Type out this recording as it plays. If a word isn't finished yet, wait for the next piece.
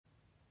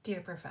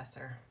Dear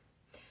Professor,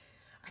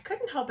 I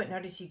couldn't help but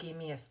notice you gave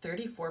me a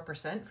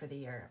 34% for the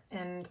year,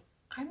 and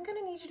I'm going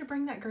to need you to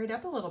bring that grade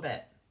up a little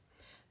bit.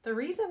 The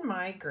reason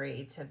my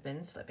grades have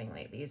been slipping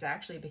lately is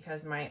actually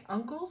because my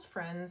uncle's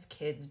friend's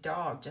kid's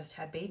dog just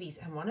had babies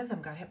and one of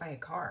them got hit by a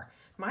car.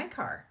 My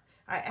car.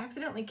 I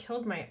accidentally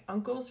killed my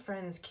uncle's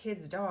friend's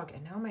kid's dog,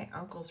 and now my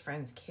uncle's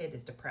friend's kid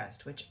is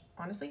depressed, which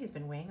honestly has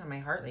been weighing on my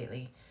heart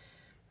lately.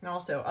 And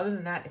also, other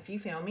than that, if you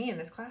fail me in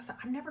this class,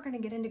 I'm never going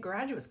to get into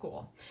graduate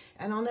school,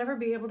 and I'll never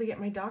be able to get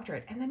my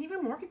doctorate, and then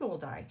even more people will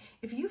die.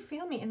 If you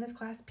fail me in this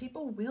class,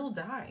 people will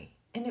die,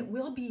 and it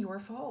will be your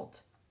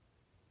fault.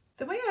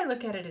 The way I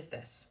look at it is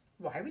this.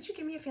 Why would you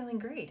give me a failing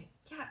grade?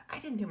 Yeah, I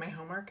didn't do my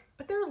homework,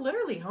 but there are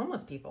literally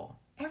homeless people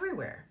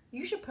everywhere.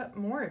 You should put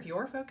more of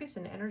your focus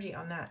and energy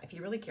on that if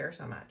you really care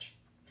so much.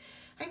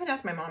 I even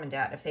asked my mom and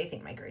dad if they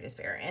think my grade is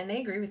fair, and they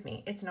agree with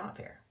me. It's not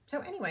fair. So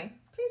anyway,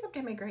 please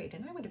update my grade,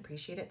 and I would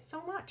appreciate it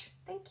so much.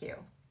 Thank you.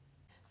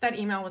 That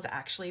email was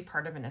actually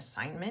part of an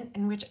assignment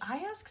in which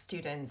I ask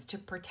students to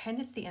pretend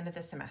it's the end of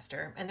the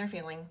semester and they're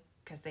failing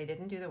because they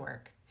didn't do the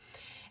work.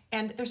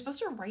 And they're supposed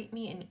to write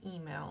me an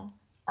email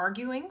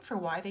arguing for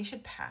why they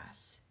should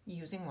pass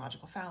using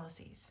logical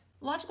fallacies.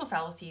 Logical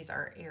fallacies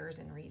are errors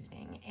in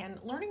reasoning, and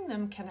learning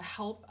them can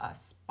help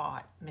us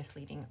spot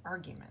misleading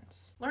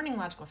arguments. Learning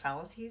logical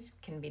fallacies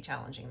can be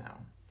challenging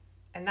though,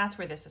 and that's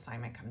where this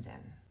assignment comes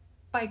in.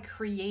 By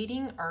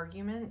creating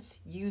arguments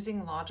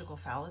using logical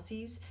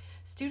fallacies,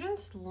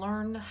 students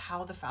learn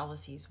how the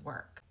fallacies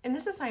work. In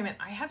this assignment,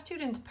 I have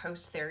students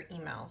post their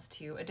emails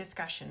to a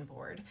discussion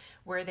board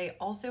where they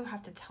also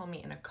have to tell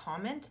me in a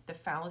comment the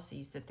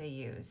fallacies that they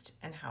used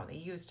and how they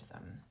used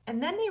them.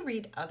 And then they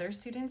read other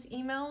students'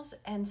 emails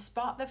and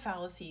spot the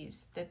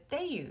fallacies that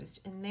they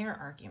used in their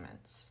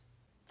arguments.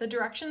 The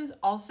directions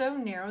also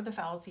narrow the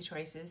fallacy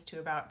choices to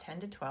about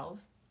 10 to 12.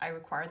 I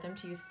require them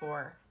to use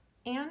 4,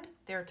 and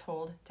they're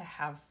told to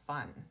have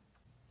fun.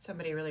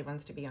 Somebody really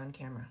wants to be on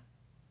camera.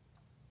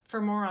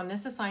 For more on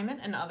this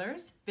assignment and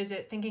others,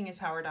 visit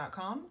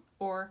thinkingispower.com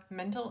or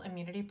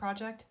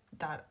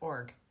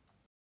mentalimmunityproject.org.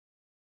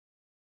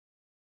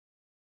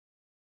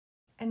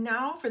 And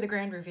now for the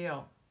grand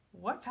reveal.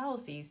 What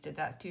fallacies did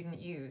that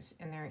student use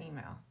in their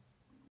email?